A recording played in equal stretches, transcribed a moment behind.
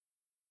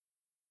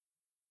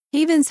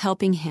Haven's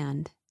Helping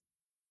Hand.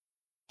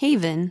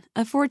 Haven,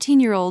 a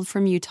 14-year-old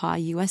from Utah,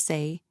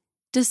 USA,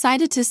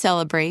 decided to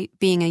celebrate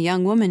being a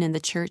young woman in the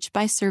church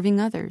by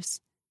serving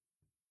others.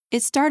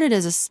 It started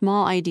as a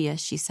small idea,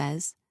 she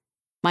says.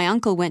 My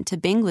uncle went to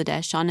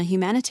Bangladesh on a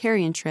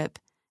humanitarian trip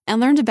and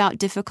learned about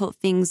difficult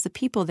things the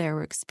people there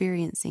were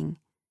experiencing.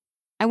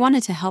 I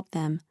wanted to help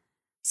them,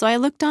 so I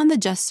looked on the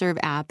Just Serve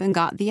app and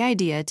got the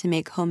idea to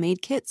make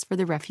homemade kits for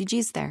the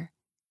refugees there.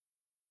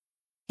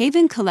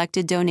 Haven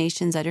collected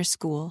donations at her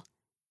school,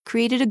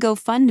 created a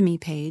GoFundMe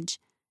page,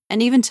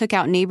 and even took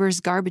out neighbors'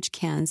 garbage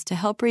cans to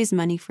help raise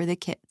money for the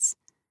kits.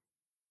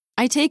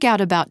 I take out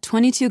about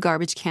 22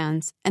 garbage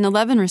cans and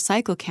 11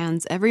 recycle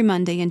cans every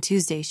Monday and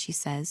Tuesday, she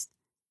says.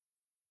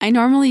 I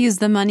normally use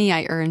the money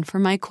I earn for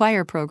my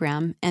choir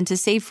program and to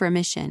save for a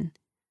mission,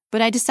 but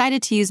I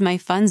decided to use my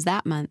funds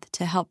that month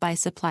to help buy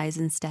supplies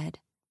instead.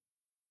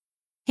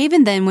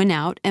 Haven then went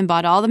out and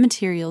bought all the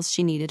materials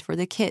she needed for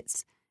the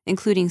kits,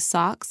 including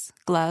socks,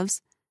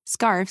 gloves,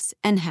 scarves,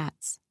 and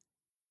hats.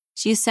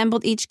 She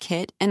assembled each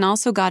kit and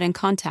also got in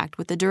contact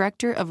with the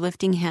director of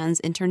Lifting Hands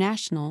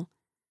International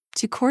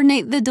to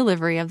coordinate the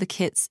delivery of the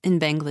kits in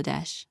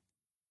Bangladesh.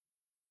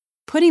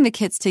 Putting the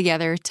kits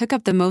together took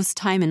up the most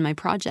time in my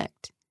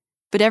project,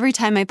 but every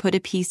time I put a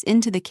piece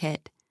into the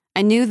kit,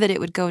 I knew that it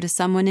would go to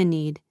someone in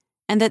need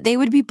and that they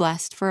would be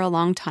blessed for a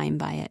long time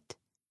by it.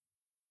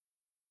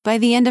 By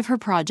the end of her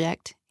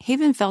project,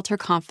 Haven felt her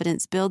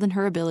confidence build in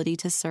her ability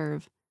to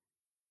serve.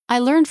 I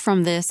learned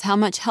from this how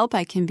much help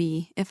I can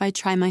be if I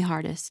try my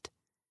hardest.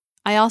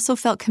 I also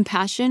felt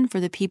compassion for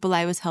the people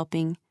I was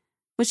helping,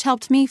 which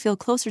helped me feel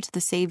closer to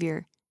the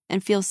Savior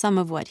and feel some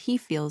of what He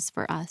feels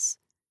for us.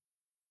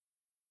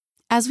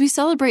 As we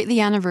celebrate the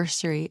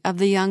anniversary of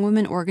the Young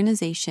Women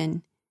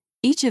organization,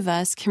 each of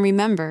us can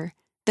remember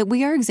that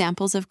we are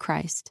examples of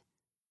Christ.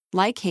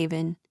 Like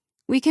Haven,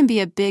 we can be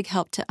a big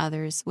help to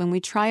others when we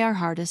try our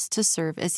hardest to serve as